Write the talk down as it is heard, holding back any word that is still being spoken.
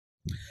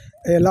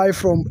live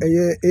from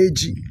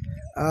AG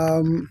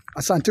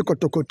Asante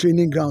Kotoko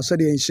training ground so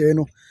the enhye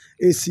no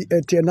esi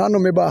etie na no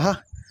meba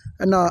ha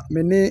na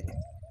me ne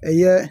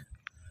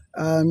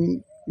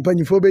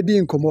mpanyifo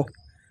bedi nkomo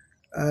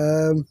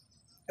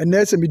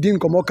enese me di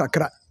nkomo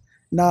kakra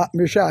na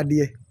mehwe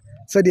ade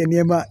so the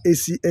niema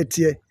esi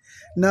etie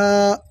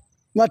na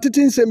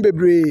matiti nsem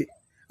bebre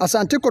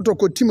Asante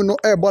Kotoko team no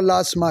ebo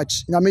last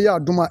match na me ya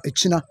adoma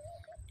echina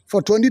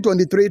for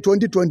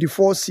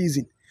 2023-2024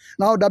 season.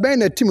 Now the ben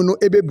team no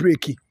ebe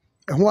breaki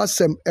ho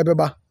asem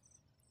ebeba.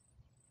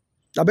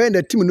 The ben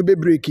team no be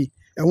breaki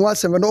ho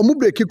asem no omu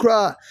breaki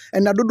kra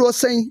na dodo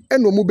sen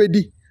eno omu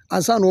bedi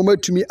ansa na omu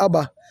atumi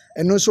aba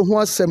eno so ho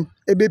asem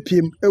ebe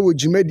piem ewo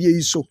dwumadie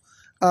yi so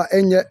a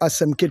enye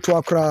asem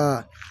ketwa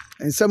kra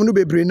ensem no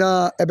bebre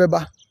na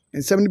ebeba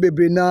ensem no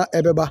bebre na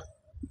ebeba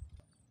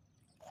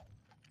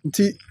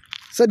nti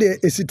se de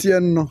esitie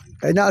no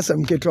enya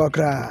asem ketwa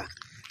kra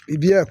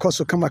bibia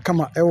ekoso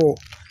kama ewo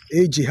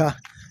eji ha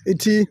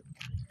eti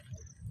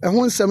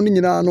ehun nsem ni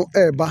nyina no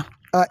eba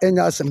a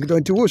enya asem ketwa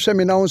nti wo hwe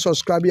me na wo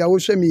subscribe ya wo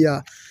hwe me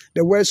ya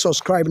the word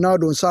subscribe now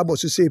don sabo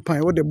so say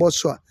pan wo the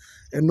boss a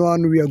eno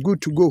anu we are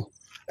good to go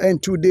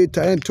and to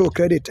data and to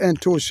credit and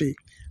to she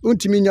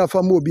untimi nya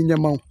fa ma obi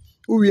nyama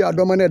wo wi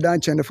adoma na dan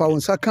chen fa wo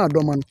nsa kan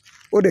adoma no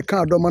wo de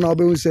kan adoma na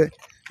obehu se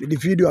the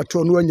video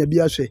ato no anya bi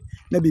ahwe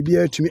na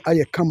bibia atumi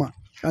aye kama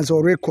and so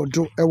record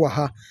do ewa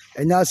ha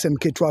enya asem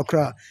ketwa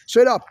kra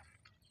straight up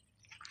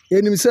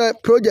enim se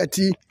project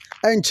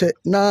enche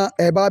na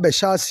eba be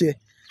hyase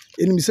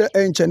enim se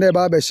enche na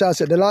eba be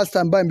hyase the last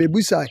time by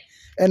mebusa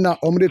na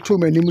omde to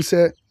manim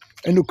se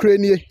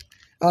enukrenie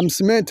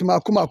cement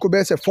makoma ko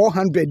be se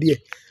 400 de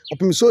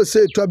opim so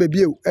se to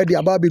abebie e de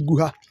aba begu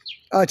ha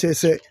a che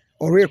se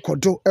o record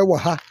do ewa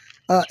ha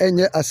a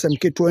enye asem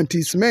ketwa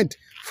 20 cement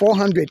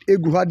 400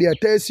 egu ha de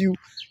tells you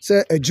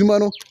se adwuma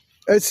no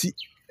asi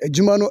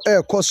adwuma no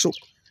ekoso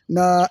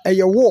na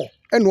eye wo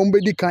ena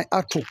ombedi kan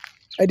ato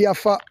e de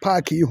afa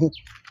park yi ho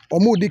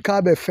omo di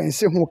kan be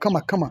fence ho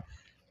kama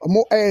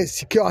omo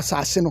secure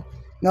asase no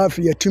na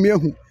afi yatumi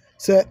ahu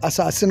se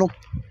asase no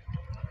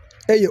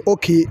eye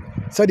okay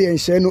se de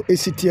enhye no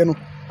esitie no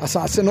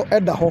asase no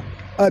eda ho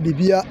a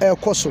bibia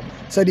ekoso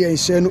se de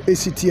enhye no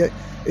esitie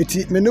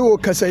eti me ne wo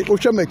kasa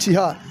ohwa machi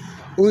ha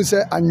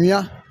unse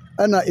anwea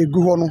na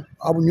egu ho no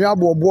abunwea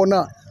bobo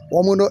na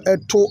womo no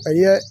eto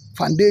eye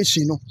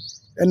foundation no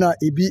na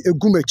ebi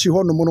egumachi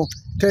ho no mo no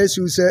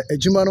tesu se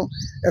adwuma no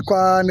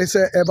ekwa ne se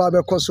eba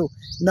bekoso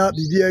na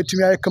bibia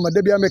atumi aye kama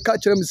da bia me ka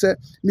kire me se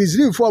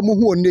mizrimfo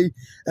amuhu onei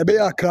ebe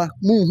ya akra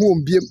muhu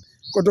ombiem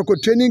Kotoko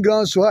training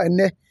ground so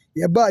enne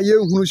ye ba ye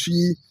hunu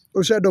hwi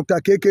o hwe Dr.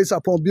 KK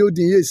Sapon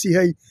building ye si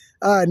hai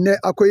a ne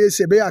akoye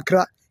se ebe ya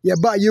akra ye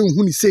ba ye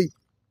hunu sei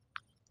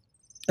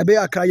ebe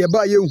ya akra ye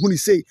ba ye hunu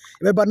sei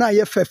ebe ba na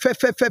ye fe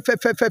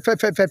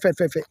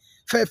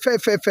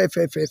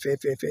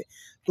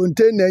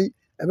container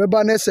ebe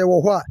ba na se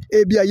wo ho a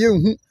ebia ye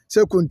hu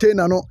se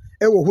container no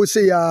e wo ho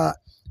se ya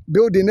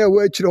building na wo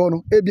akire ho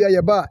no ebia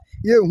ye ba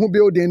ye hu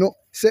building no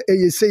se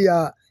eye se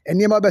ya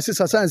enema be se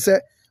sasan se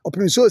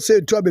opin so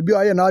se tu abebi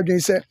aye na adwen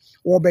se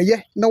wo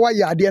beye na wa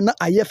ya ade na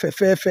aye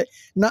fefefe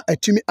na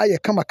atumi aye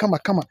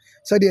kama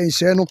se de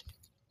enhye no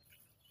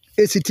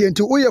esitie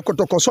nti wo ye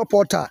Kotoko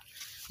supporter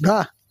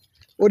ga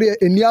wo de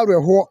eni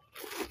areho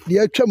de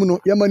atwam no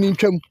ye mani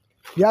ntwam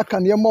ya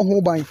kan ye mo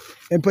ho ban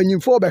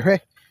empanyimfo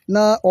behwe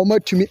na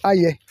omatumi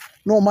aye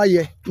na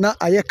omaye na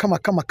aye kama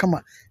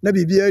na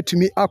bibia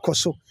atumi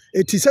akoso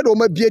eti se de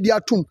omabie di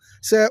atum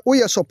se wo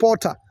ye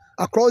supporter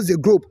across the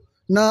globe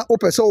na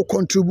opese wo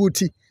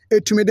contribute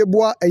etumi de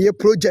boa eye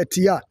project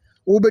ya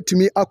wo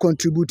betumi a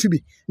contribute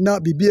bi na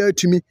bibia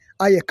atumi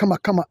aye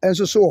kama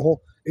enso so ho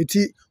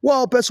eti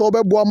wo opese wo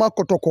beboa ma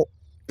Kotoko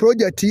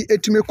project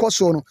etumi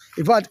koso no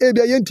in fact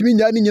ebia yentumi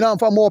nya ni nyina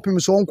mfa ma opim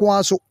so nko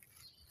aso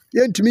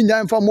yentumi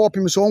nya mfa ma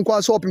opim so nko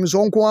aso opim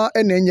so nko a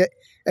enenye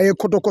eye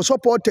Kotoko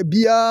supporter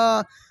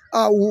bia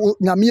a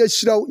nyame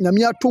ahiraw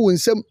nyame ato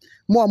wonsem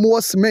mo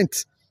amowo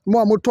cement mo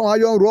amoton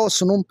iron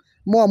rods no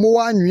mo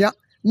amowo anwea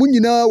mu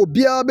nyina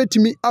obia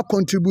betumi a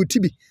contribute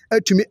bi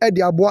atumi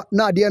ede aboa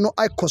na ade no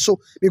aikoso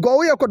because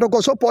we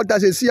Kotoko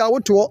supporters esi a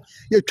woto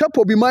ye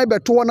twapo bi mai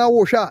beto na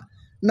wo hwa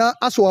na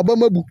aso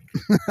abamabu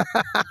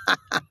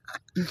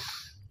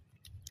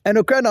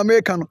eno kwa na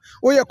America no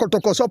we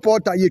Kotoko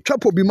supporter ye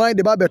twapo bi mai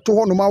de ba beto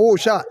ho no ma wo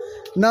hwa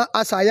na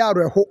asa ya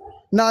areho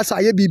na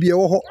asa ye bibie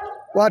wo ho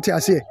what I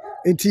say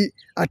enti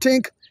I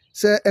think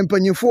say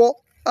empanyifo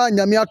a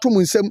nyame atom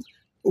nsem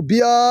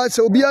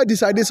obia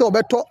decide say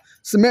obeto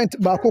cement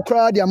ba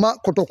kokra dia ma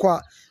Kotoko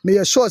a me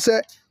ye sure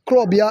say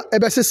crop ya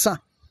ebesesa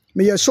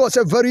me ye sure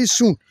say very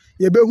soon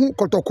ye behu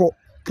Kotoko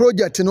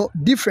project no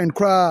different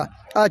kra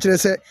a kire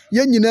say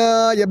ye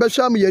nyina ye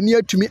behwa am ye ni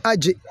atumi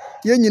age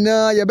ye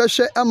nyina ye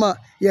behwe ama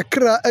ye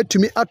kra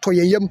atumi ato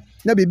ye yam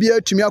na bibia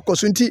atumi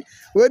akoso nti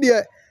we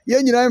de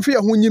ye nyina mfe ye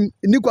ho nyim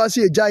ni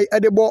kwase ye jai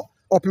edebo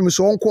opim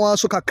so nko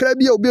aso kakra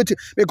bia obieti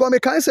because me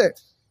kan say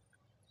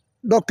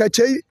Dr.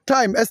 Chei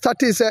time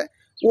started say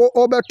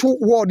obeto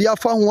wall dia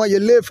fa ho ye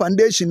lay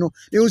foundation no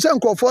you say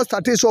nkrofo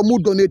start so mu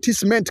donate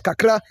cement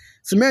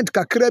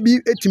kakra bi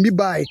etimi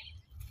buy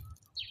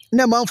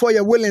na manfo ye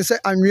willing say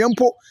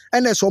anwempo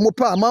ene so mo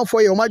pa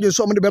manfo ye o madwe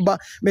so mo de beba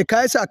me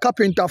kai say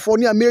carpenter fo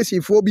ne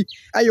amesi fo bi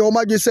aye o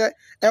madwe say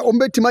o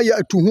betima ye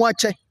atu ho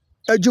ache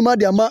adwuma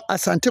de ama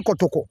asante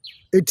kotoko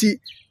eti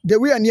the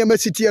way aniema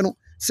sitie no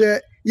say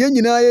ye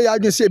nyina ye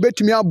adwe say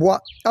betumi aboa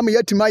ama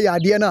yatima ye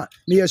ade na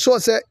ye so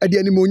say ade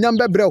animonyam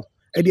bebrew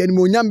ade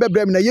animonyam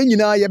bebrem na ye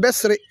nyina ye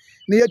besere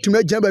na yatuma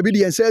agyan ba bi de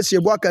yensa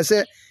asiebo aka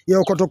say ye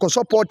kotoko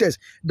supporters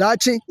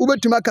daachi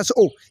ubetuma aka say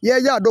oh ye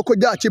ya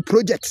adokogya achi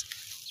project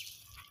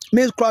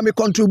me kwa me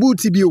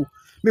contribute bio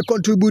me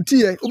contribute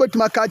ye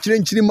ubetuma ka kire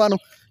nchirima no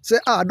say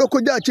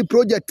adokogya achi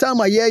project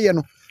time ye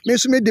no me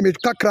so me de me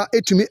kakra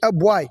etumi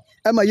eboai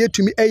ama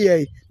yetumi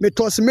eye me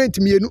tosment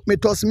mienu me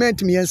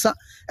tosment miensa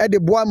e de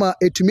boa ma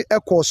etumi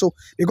ekoso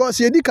because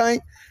ye di kan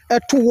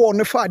eto wo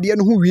ne fa de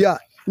no ho wi a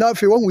na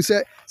afi wo hu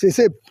say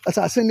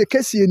asase ne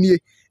kese nie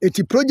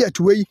eti project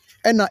we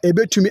na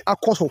ebetumi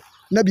akoso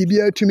na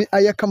bibia etumi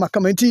aye kama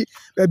nti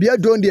bibia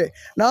don de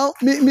now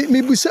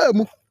me busa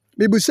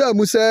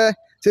mu say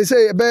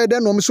be de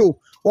no so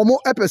omo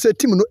epese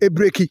team no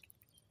ebreki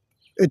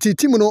eti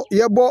team no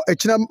yebo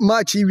ekina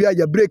match wi a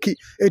ya breki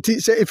eti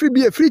say efri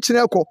bi efri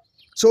kina ekọ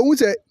so hu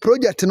say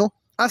project no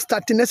a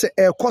start ne say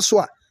ekoso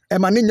a e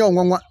ma ne nya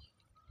onwanwa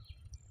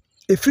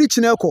efri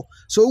kina ekọ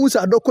so hu say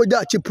adokogya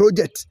achi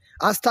project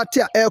a start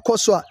a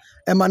ekoso a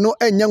e ma no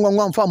enya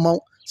nwanwa mfa maw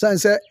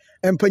sanse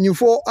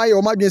empanyimfo aye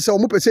o madwen say o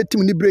mopese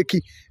team ni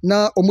breki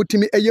na o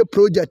mutimi eye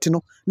project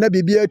no na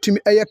bibia tumi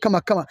eye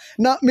kama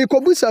na me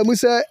kobusa mu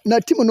say na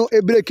team no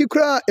e breki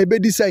kra e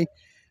bedi sai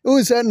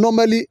hu say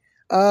normally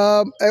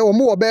o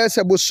mo obe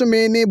se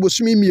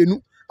bosumi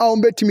mienu a o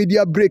betimi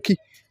dia breki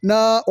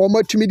na o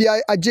matumi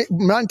dia age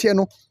mrante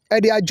no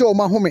e dia age o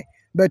mahome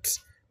but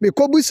me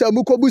kobusa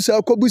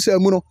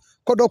mu no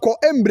Kotoko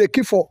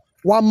embreki for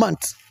 1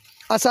 month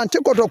asante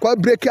Kotoko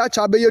breki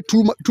acha be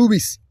 2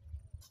 weeks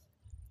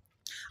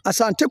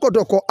asante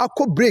Kotoko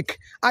akọ break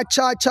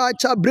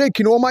acha break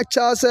no ma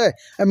cha se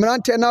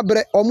mrante na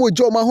bre omo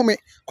jo mahome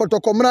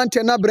Kotoko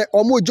mrante na bre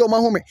omo jo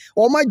mahome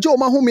o ma jo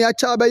mahome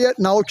acha be ye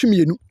na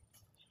otwemienu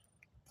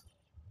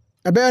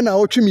ebe na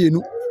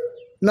otwemienu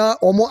na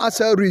omo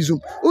asa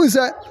resume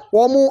unse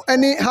omo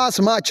any house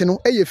match no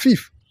eye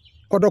 5th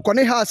Kotoko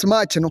ne house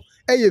match no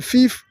eye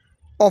 5th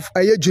of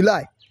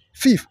July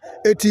 5th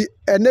eti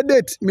ene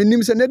date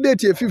menim se ne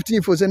date ye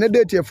 15th for se ne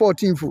date ye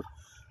 14th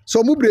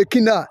so mu break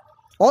na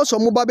also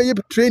mo ba be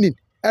training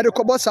e de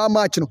kobo sa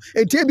match no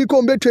enti e bi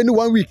ko be training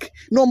 1 week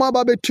no ma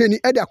ba be training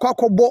e de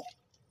akwakobo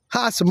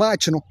house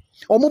match no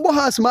omo bo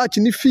house match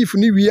ni 5th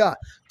ni wi a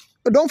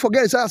don't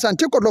forget say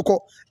asante Kotoko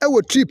e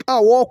wo trip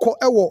a wo ko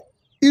e wo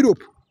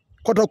Europe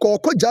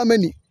Kotoko ko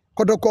Germany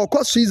Kotoko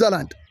ko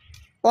Switzerland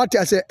what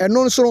I say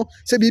eno nso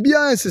se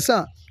bibia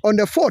nsesa on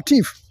the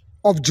 14th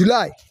of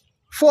July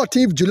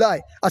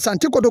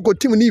asante Kotoko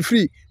team ni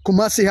free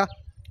Kumasi ha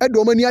e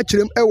do mani a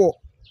kirem e wo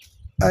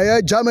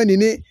Germany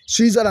ni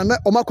Switzerland na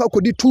omakwa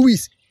kodi 2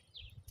 weeks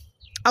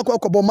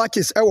akwakobo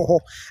matches e wo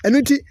ho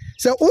enunti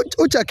se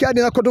o check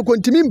ade na Kotoko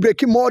ntimi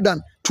break more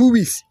than 2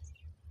 weeks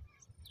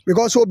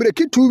because we break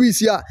 2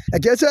 weeks ya e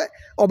je se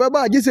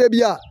obeba agise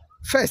bia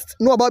first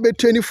no about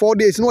 24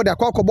 days no de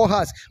akwakobo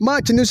has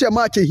match ni so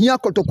match ehia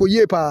Kotoko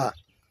ye pa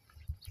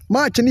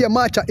match ni ya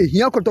match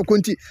ehia Kotoko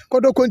nti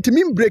Kotoko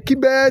ntimi break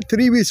be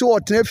 3 weeks o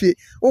tenafie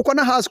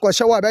ukona has kwa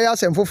shawa be ya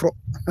semfoforo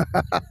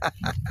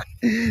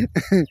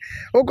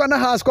ukona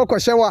has kwa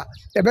shawa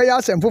e be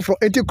ya semfoforo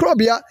enti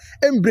krobia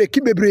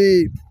embreki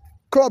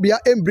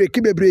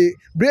bebre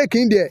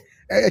breaking there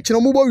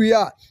echinomubo wi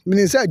a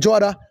meaning say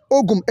Jordan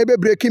ogum ebe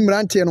breaking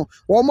mrante no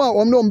wo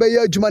no be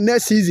ya adwuma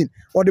next season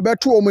or the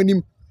beto o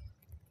manim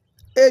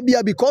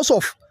ebia because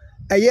of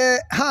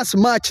house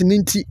match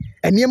ninti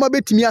eniema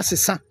betimi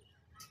asesa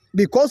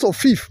because of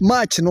 5th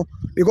match no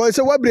because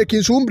say we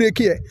breaking so break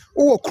here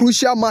o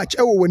crucial match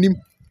e wo wanim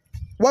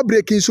we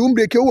breaking so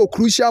break o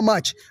crucial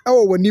match e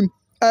wo wanim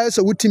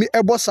so wutimi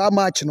ebo sa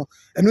match no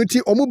eno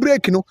nti omo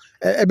break no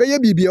ebeye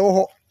bibia wo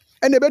ho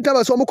ene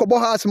betaba so omo kobo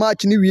house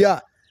match ni wi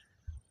a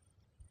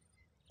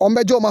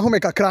ombejo mahome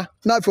kakra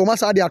na afi o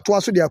masa de ato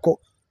aso de akọ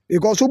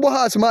because ubo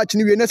house match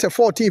ni wi na se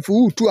 14th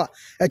utu a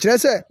e kire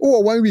se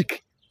wo 1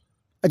 week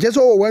e kire se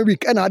wo 1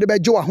 week e na ade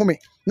bejo ahome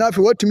na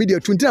afi watumi de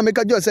tunti na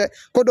meka jo se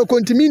Kotoko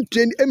ntimi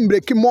train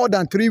break more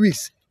than 3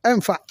 weeks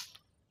emfa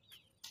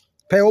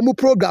pe omu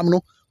program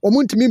no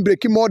omu ntimi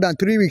break more than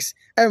 3 weeks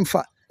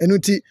emfa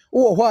enuti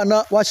wo ho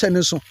ana wa hye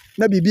ne so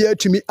na bibia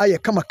atumi aye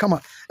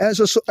kama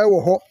enso so e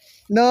wo ho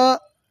na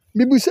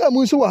bibusa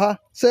mu so wa ha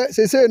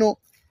se no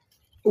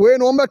we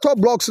no ombeto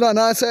blocks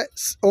na say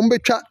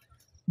ombetwa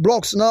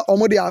blocks na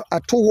omo de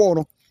ato wo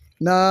no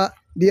na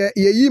de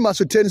yeyi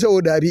masoten se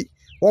o dabi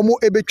omo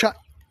ebetwa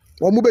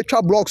omo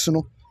betwa blocks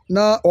no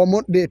na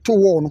omo de to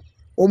wo no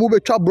omo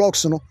betwa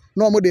blocks no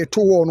na omo de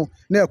to wo no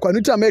na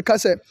ekwanuta meka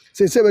se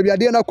bia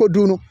de na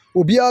kodu no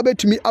obia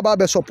betumi aba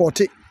be support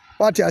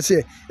what I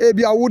say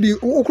bia wodi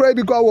ukura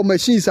bi kwa wo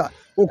machines a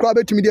ukura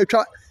betumi de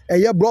twa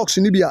blocks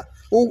ni bia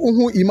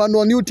uhu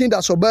Emmanuel Newton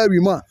da so ba wi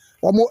mu a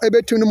omo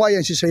ebetu no ma ye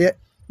nhihye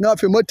na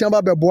afi motiam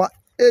ba beboa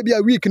ebi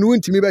a week no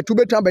ntimi betu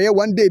betu ba ye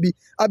one day bi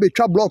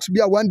abetwa blocks bi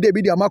a one day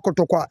bi di ama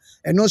Kotoko a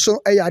eno so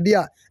eyade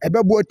a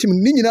ebeboa team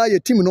ni nyina ye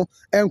team no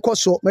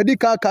enkoso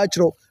medical ka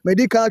kiro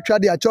medical atwa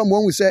de acho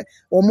mo hu se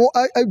omo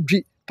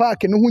adwi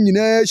park no hu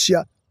nyina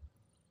hia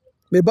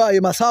me ba ye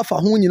masafa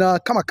ho nyina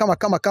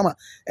kama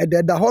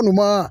ededa ho no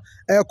ma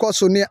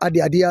ekoso ne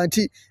ade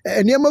anti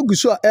eniema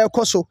guso a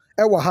ekoso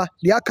ewo ha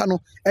de aka no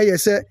eye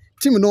se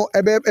team no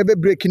ebe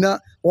break na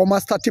o ma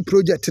start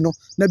project no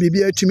na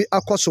bibia atumi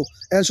akoso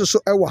enso so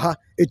ewo ha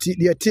eti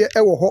de tie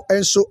ewo ho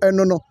enso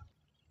eno no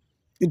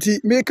enti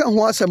meka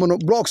ho asem no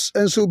blocks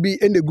enso bi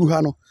enegu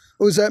ha no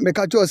o se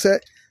meka cho se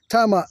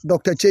time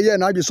Dr. Cheye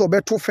na adwo so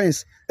beto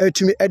fence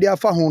atumi ede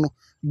afa ho no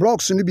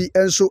blocks ni bi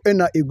enso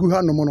ena egu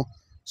ha no mo no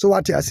so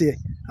what I say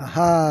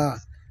aha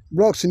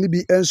blocks ni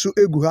bi enso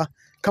egu ha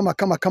kama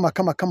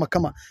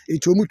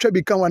eti omutwa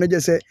bi kan wa na je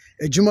se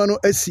adwuma no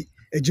asi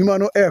adwuma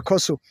no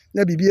ekoso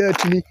na bibia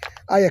atumi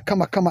aye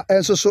kama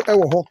enso so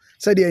ewo ho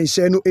se de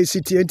enhye no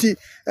ACT enti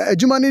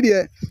adwuma ne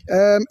de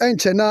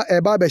enche na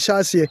eba be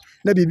hyase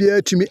na bibia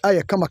atumi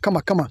aye kama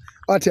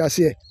what I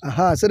say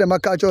aha se de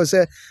maka cho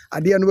se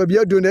ade no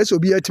bibia do na so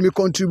bibia atumi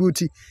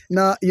contribute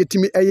na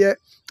yetumi eye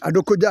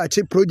adokoja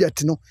achi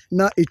project no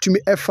na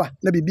etumi efa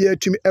na bibia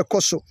atumi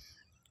ekoso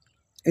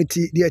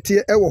eti de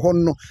tie ewo ho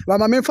no ba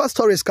ma memfa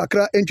stories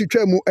kakra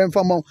entwitwa mu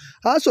emfama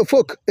aso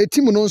folk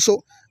etim no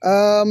nso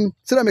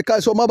sira me kai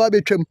so ma ba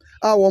betwam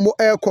a wo mo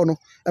eko no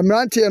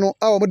emrante no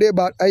a wo mo de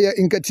ba aye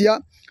inkatia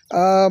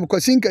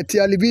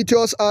kwasinkatia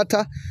Leviticus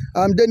ata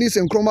Dennis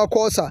Nkrumah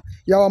Kosa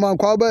yawa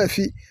mankwa ba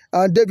afi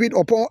David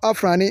Opon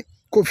Afrani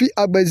Kofi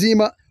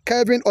Agbazima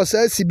Kevin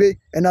Osei Sibe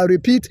and I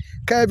repeat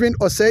Kevin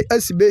Osei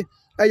Sibe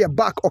aye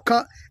back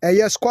oka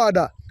aye squad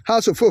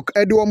House of Folk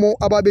Edwomo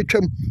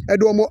ababetwam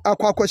Edwomo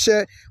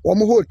akwakoshe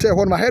womo hotel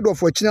ho no head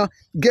of ochina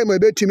game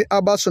ebetumi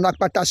abaso na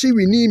patashi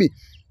winimi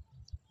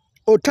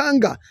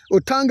Otanga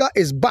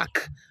is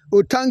back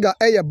Otanga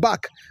aye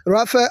back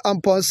Rafael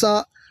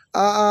Amponsa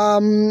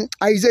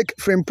Isaac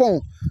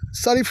Frimpong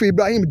Salif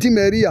Ibrahim Di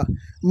Maria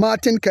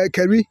Martin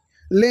Kakari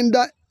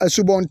Linda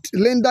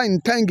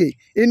Ntange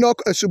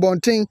Enoch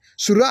Asubontin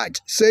Suraj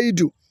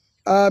Seidu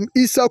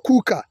Isa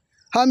Kuka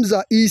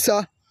Hamza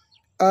Isa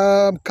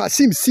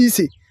Kasim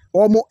Sisi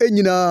Omo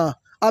enyina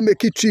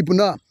ameki trip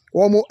na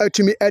omo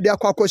atumi ede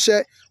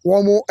akwakoshe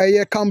omo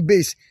eye camp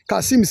base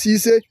Kasim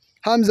Sisi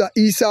Hamza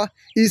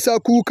Isa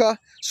Kuka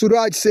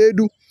Suraj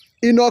Seidu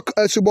Enoch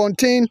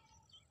Asubontin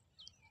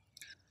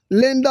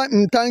Linda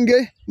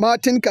Ntange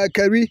Martin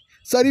Kakari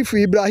Sarifu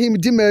Ibrahim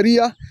Di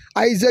Maria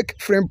Isaac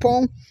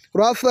Frimpong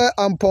Rafael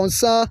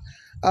Amponsa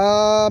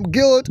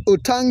Guild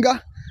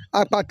Otanga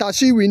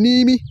Apatashi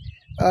Winimi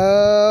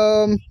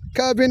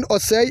Kevin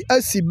Osei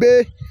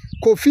Asibe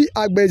Kofi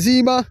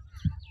Agbezima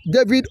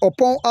David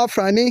Opon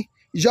Afrani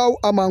Jau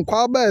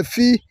Amankwaba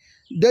Afi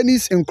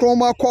Dennis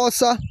Nkrumah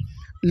Kosa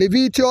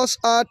Leviticus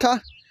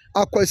Ata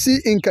Akwasi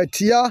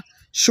Inkatia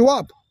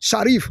Schwab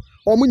Sharif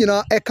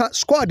omunyina eka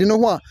squad no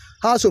ho a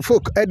House of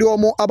Folk ede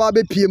omo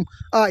ababe piem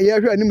a ye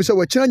hwe anim se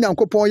wachina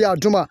nyankopon ya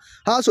adoma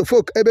House of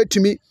Folk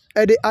ebetumi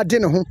ede ade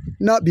ne ho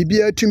na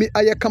bibia atumi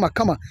aye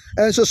kama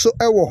enso so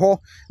ewo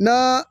ho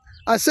na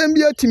asem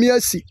bi atumi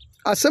asi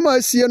asem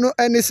asie no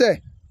ene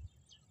se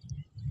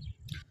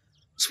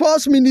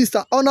Sports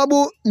Minister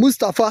Honorable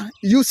Mustafa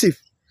Yusuf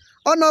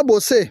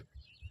Honorable say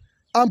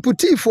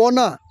amputee for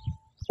na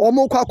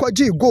omo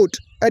kwakwaji gold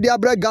ede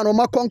abra Ghana o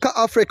makonka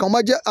Africa o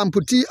maje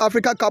amputee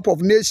Africa Cup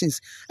of Nations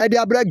ede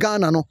abra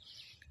Ghana no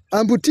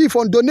amputee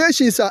for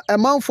donations a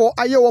man for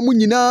aye wo mu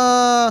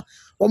nyina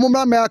wo mu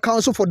mra me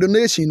account for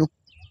donation no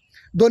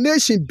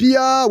donation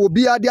bia wo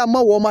bia de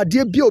ama wo ma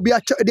de bia obi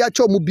de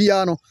acho mu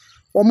bia no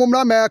wo mu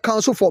mra me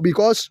account for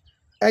because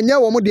enye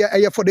wo mu de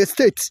eye for the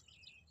state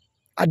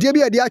ade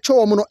bia de acho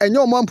wo mu no enye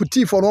wo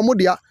amputee for wo mu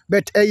de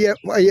but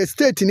eye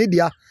state ni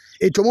dia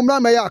eto mu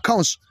mra me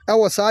accounts e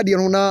wo sa de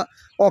no na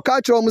o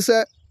ka kiro mu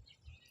se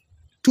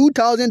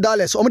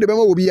 $2,000 omo de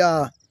bema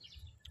obia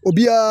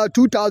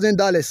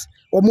 $2,000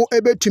 omo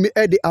ebetumi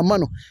ede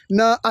amano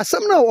na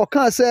asem na o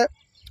ka se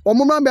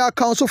omo member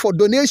account for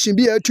donation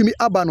bi etumi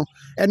aba no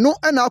eno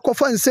na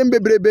akofa nsem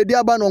bebrebe de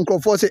aba no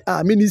nkrofo se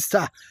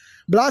minister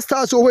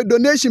blasters o we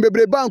donation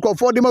bebrebe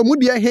nkrofo de ma mu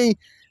de hen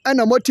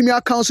na motumi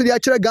account de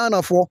akire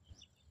Ghana for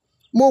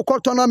mo ko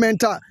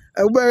tournament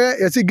ubere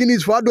yesi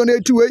Guinness for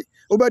donate way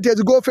Ubeti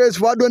yes go face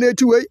for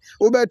donate way.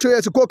 Ubeti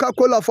yes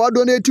Coca-Cola for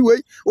donate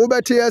way.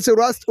 Ubeti yes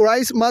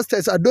Rice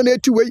Masters a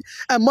donate way.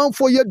 A month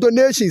for your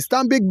donation.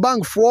 Stanbic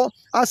Bank for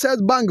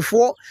Access Bank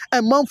for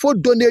a month for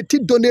donate.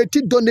 Me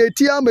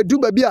do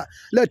babia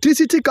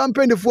electricity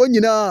company for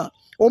nyina.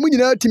 Omu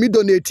nyina timi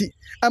donate.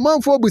 A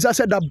month for busa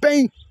said that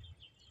bank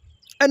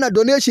and a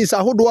donations a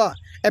hodwa.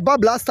 A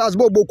Blasters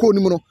boko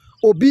nimuno.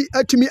 Obi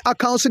etimi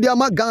accounts de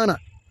ama Ghana.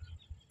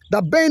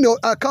 The bank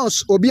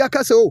accounts obi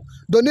akase o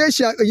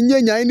donation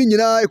nyanya ni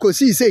nyina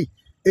ekosi sei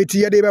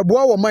eti ye de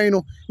beboa wo man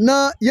no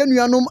na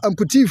yenuanom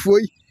amputiefo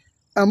yi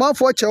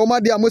amanfo che wo ma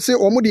de amose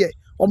wo mo de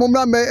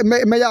omomra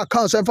me ya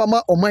accounts en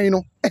fama oman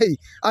no hey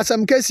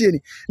asem kese ni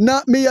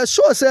na me ya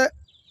sure say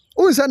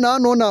unse na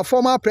no na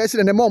former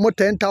president e mo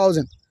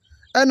 10,000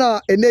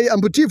 ena ene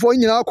amputi fo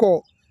nyina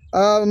akọ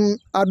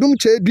adum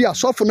chedua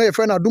sofo na ye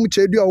friend adum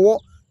chedua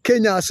wo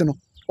Kenya ase no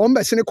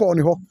ombese ne kọ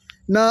ne ho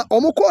na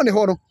omukọ ne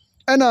ho no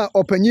ena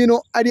opanyin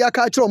no ade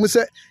aka kire om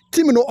se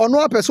team no ono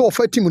apese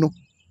ofa team no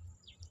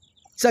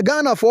se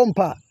Ghana fo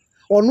mpa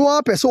ono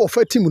apese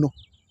ofa team no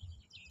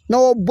na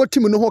obo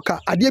team no ho ka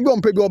ade bi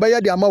ompa bi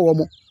obeye de ama wo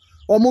mo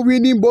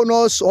winning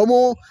bonus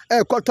omo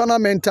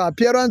tournament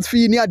appearance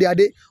fee ni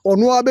ade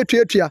ono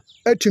abetuatua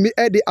atumi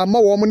de ama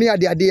wo mo ni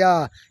ade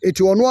a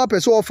eti ono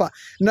apese ofa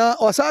na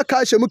osa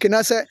ka hyemu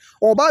kina se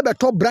oba be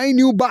top brand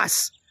new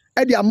bus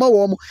de ama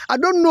wo mo I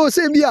don't know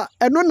say bia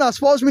eno na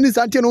sports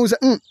minister ante no say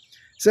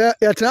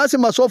yetena se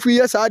masofu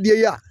yes ade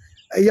ya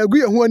yagu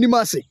yehu anim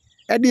ase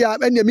de ya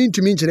ene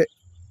mintumi nkire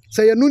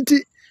say ye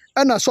nunti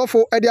ana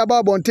sofo ede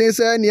aba bonten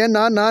se ne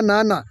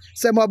na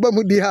se maba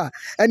mu di ha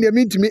ene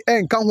mintimi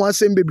enka ho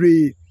asem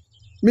bebre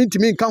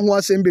mintimi enka ho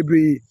asem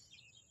bebre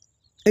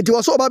enti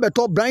wo so ba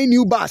beto brand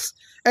new bus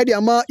ede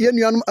ama ye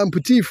nuanom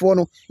amputifo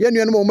no ye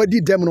nuanom o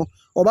madi dem no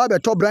oba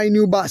beto brand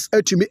new bus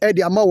atumi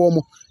ede ama wo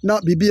mo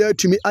na bibia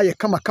atumi aye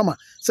kama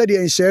se de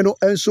enhye no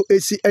enso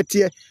esi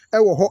etie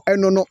ewo ho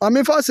eno no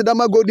amefa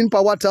sedama golden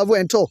power travel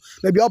and tour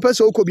na bia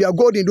opese okobia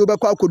golden do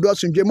bekwa akodu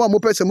asundwe mo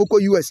amopese moko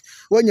US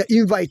wanya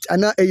invite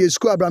ana eye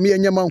school abram ye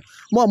nyama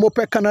mo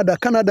amope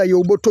Canada ye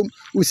obotom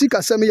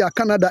usika sem ya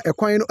Canada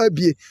ekwan no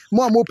abie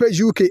mo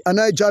amope UK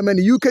ana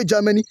Germany UK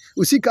Germany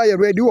usika ye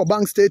ready wo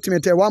bank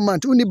statement 1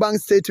 month uni bank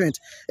statement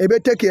ebe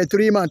take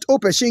 3 month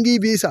ope shingi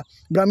visa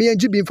bram ye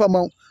njibi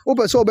mfama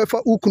opese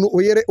obefa ukunu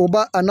oyere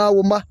oba ana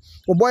woma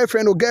o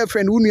boyfriend o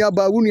girlfriend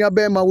unuaba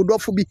ma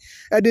wodofo bi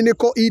ede ne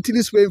ko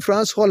Italy Spain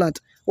France Holland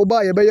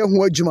oba ye be ye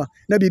ho adwuma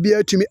na bibia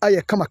atumi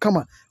aye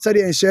kama sade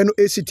enhye no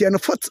esitie no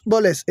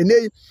footballers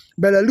ene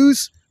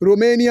Belarus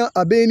Romania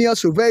Albania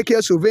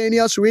Slovakia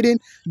Slovenia Sweden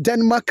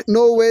Denmark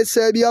Norway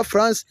Serbia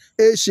France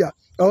Asia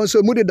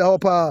also mudi da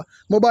hopa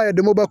mobile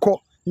de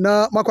mobako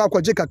na makwa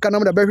akwaje kakana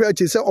na behwe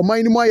achi se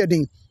oman ni mu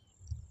ayedin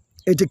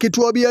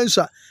etikito bi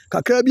ansa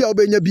kakra bi a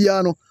obenya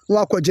bia no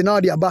na akwaje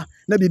na de aba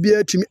na bibia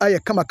atumi aye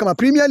kama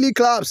Premier League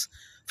clubs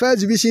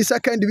First Division,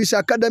 Second Division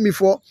Academy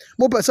for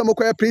mo pesa mo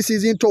kwa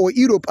pre-season tour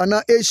Europe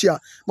ana Asia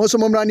mo so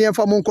mo mra ne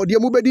emfa mo nkode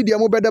mo bedi dia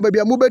mo beda ba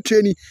bia mo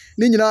betreni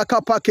ni nyina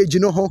ka package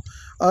no ho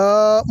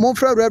mo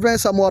fra Reverend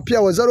Samuel Apia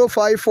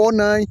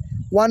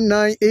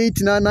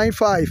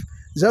 0549198995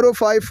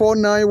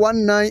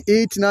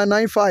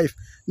 0549198995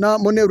 na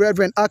mo ne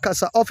Reverend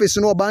Akasa office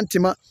no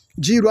Bantima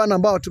G run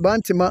about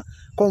Bantima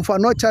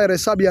Konfano Chaire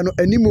Sabia no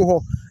animu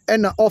ho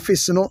ena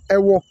office no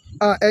ewo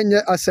a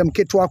enye asem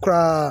ketwa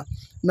kra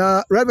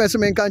na Reverend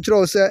men kan kire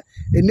o se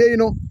ene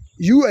no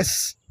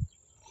US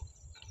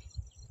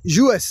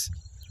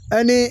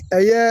ani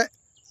eye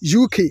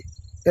UK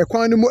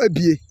ekwan no mo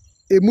abie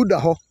emuda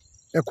ho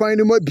ekwan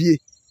no mo abie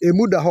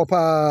emuda ho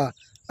pa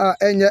a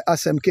enye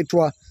asem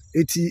ketwa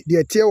eti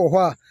de tie wo ho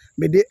a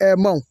me de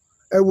emaw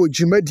ewo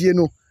dwumadie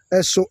no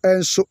enso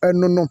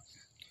eno no.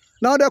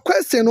 Now the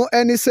question no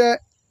any say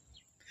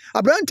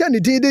abrante ni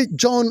did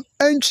John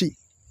Antwi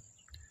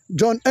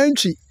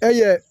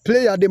eye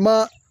player de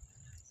ma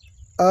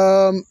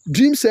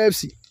Dreams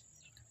FC.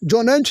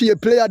 John Antwi ye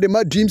player de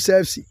ma Dreams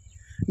FC.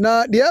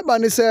 Na the eba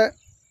ni se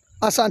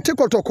Asante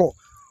Kotoko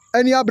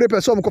any abre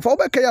person ko fa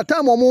obeka ya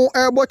time omo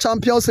ebo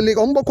Champions League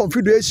omo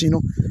Confederation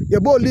no ye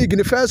bo league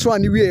ni first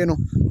one ni wie no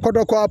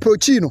Kotoko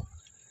approach no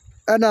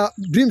na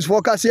Dreams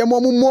focus ye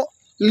mo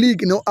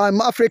league no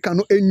Africa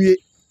no enwie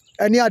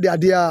any ade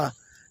a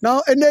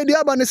now ene the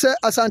eba ni se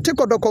Asante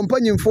Kotoko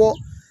company for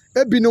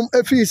ebinom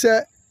efi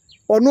se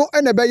ono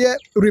ene beye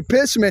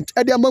replacement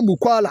e de ama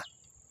Mukwala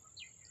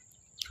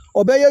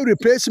obeye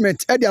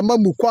replacement e de ama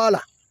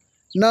Mukwala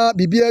na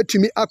bibia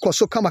tumi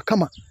akoso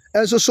kama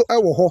enso so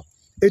ewo ho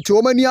eti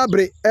omani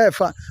abre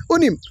efa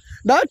onim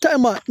that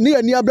time ne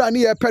ani abra ne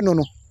ye pe no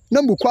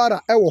na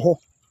Mukwala ewo ho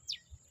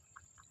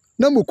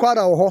na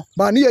Mukwala wo ho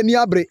ba ne ani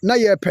abre na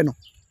ye pe no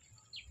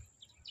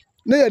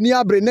na ye ani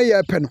abre na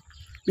ye pe no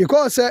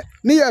because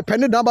ne ye pe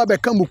ne da ba be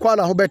ka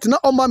Mukwala ho bet na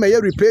oma me ye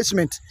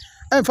replacement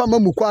enfa ma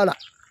Mukwala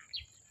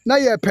na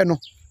ye pe no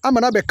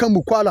amana be ka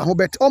Mukwala ho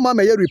bet oma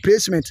me ye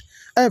replacement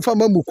enfa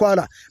ma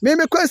Mukwala me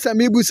question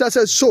me bu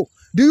say so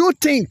do you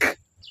think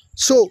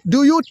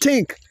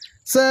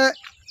say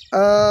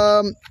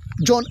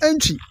John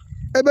Antwi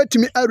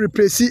ebetimi a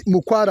replace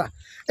Mukwala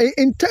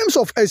in terms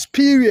of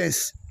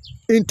experience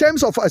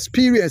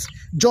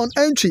John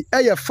Antwi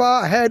is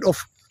far ahead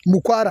of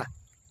Mukwala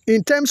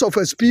in terms of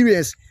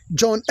experience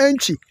John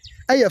Antwi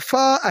is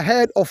far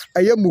ahead of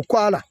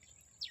Mukwala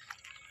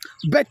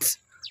but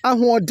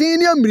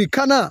ahoɔden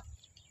Americana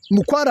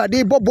Mukwala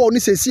de bobo ni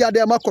sesi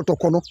ade ama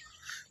Kotoko no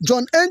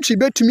John Antwi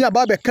betumi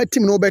aba be ka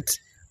team no bet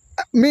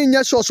me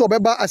nya so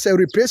obeba as a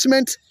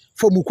replacement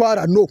for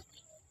Mukwala no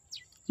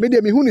me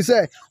de me hu ni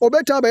say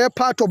obeta be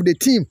part of the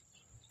team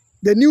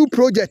the new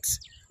project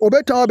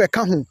obeta be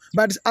ka ho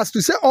but as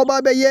to say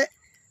oba be ye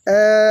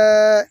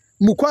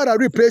Mukwala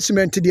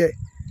replacement there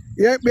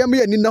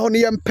yɛmyɛ ni na hɔ no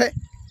yɛmpɛ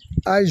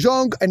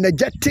young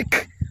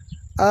energetic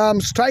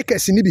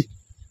strikers ni bi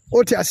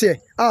ote ase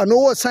no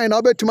what sign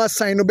na obetuma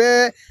sign no be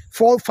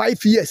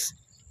 4-5 years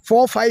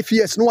 4-5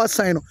 years no what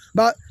sign no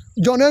but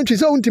John Antwi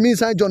say untimi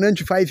sign John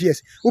Antwi 5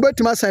 years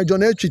obetuma sign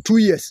John Antwi 2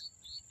 years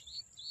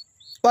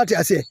what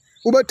I say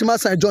obetuma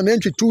sign John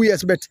Antwi 2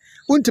 years but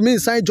untimi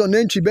sign John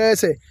Antwi be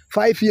say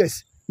 5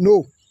 years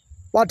no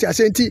what I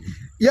say nti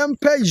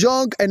yɛmpɛ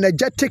young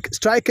energetic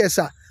strikers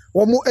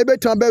wɔn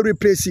ebetuma be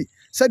replace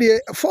said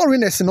the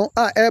foreigners no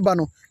eba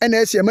no na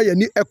ese ma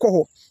yani ekɔ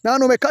hɔ na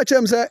no me ka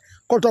kyerem sɛ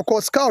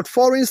Kotoko scout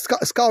foreign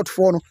scout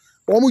for no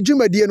wɔn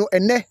dwumadie no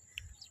ene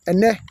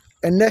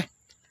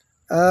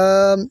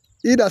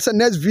either say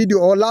next video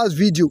or last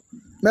video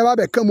me ba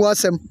be ka mu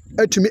asɛm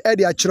atumi e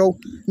de akyerɛw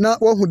na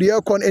wɔhu de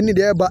ekɔ eni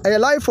de eba e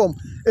live from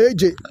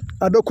AJ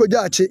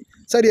Adokogya achi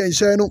said the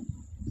nhye no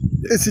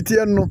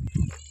esitie no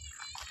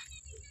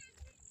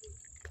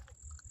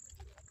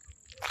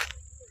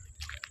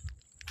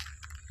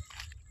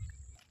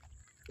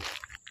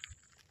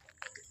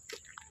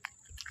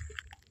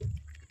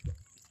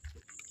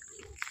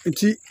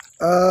nti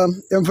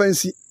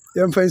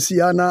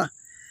yɛmfansi ana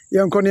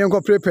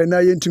yɛnkɔ prepare na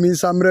yɛntumi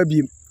nsamra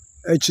biem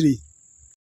akyiri